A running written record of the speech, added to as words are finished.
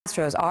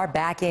Astros are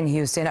back in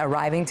Houston,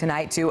 arriving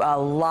tonight to a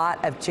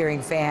lot of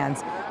cheering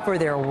fans for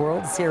their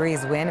World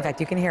Series win. In fact,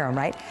 you can hear them,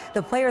 right?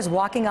 The players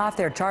walking off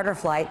their charter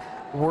flight,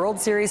 World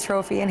Series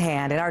trophy in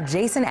hand. And our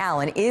Jason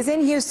Allen is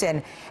in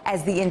Houston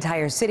as the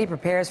entire city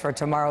prepares for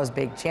tomorrow's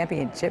big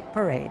championship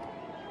parade.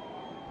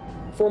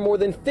 For more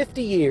than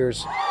 50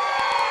 years,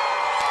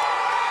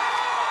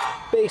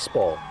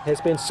 baseball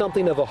has been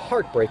something of a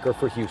heartbreaker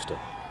for Houston.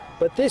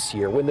 But this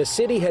year, when the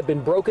city had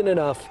been broken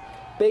enough,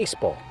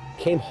 baseball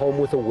came home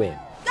with a win.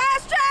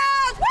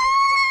 Astros!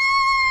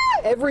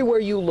 Woo! Everywhere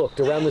you looked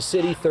around the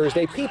city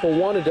Thursday, people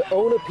wanted to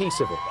own a piece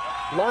of it.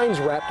 Lines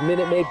wrapped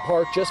Minute Maid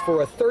Park just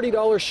for a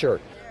 $30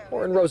 shirt,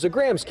 or in Rosa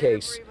Graham's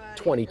case,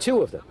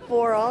 22 of them.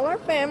 For all our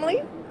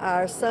family,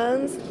 our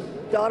sons,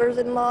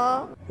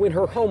 daughters-in-law. When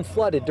her home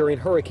flooded during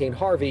Hurricane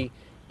Harvey,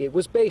 it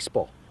was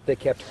baseball that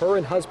kept her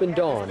and husband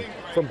Dawn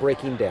from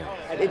breaking down.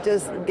 It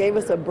just gave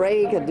us a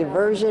break, a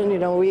diversion. You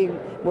know, we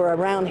were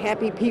around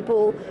happy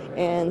people,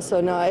 and so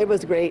no, it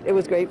was great. It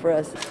was great for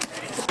us.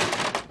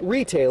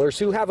 Retailers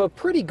who have a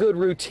pretty good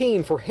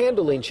routine for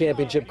handling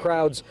championship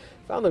crowds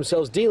found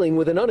themselves dealing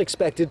with an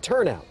unexpected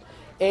turnout.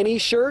 Any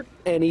shirt,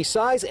 any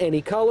size,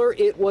 any color,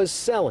 it was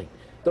selling.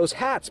 Those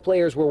hats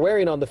players were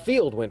wearing on the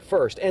field went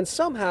first, and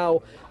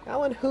somehow,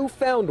 Alan Who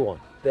found one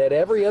that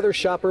every other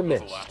shopper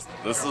missed.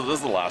 This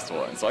is the last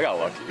one, so I got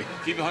lucky.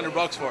 Keep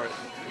 $100 for it.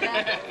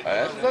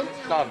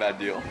 That's not a bad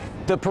deal.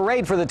 The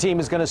parade for the team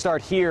is going to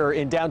start here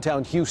in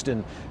downtown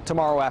Houston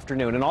tomorrow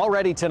afternoon. And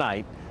already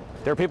tonight,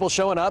 there are people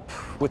showing up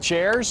with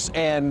chairs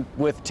and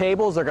with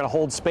tables. They're going to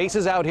hold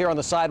spaces out here on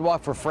the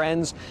sidewalk for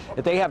friends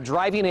that they have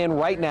driving in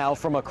right now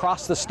from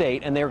across the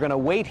state. And they're going to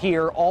wait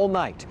here all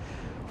night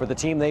for the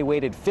team they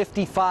waited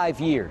 55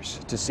 years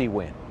to see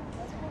win.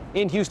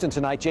 In Houston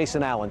tonight,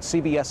 Jason Allen,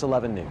 CBS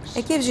 11 News.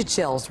 It gives you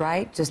chills,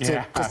 right? Just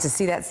to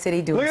see that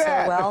city doing so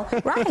well.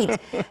 Right.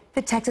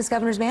 The Texas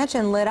governor's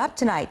mansion lit up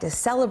tonight to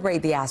celebrate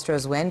the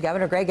Astros win.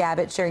 Governor Greg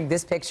Abbott sharing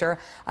this picture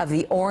of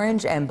the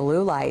orange and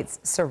blue lights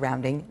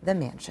surrounding the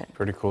mansion.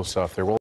 Pretty cool stuff there.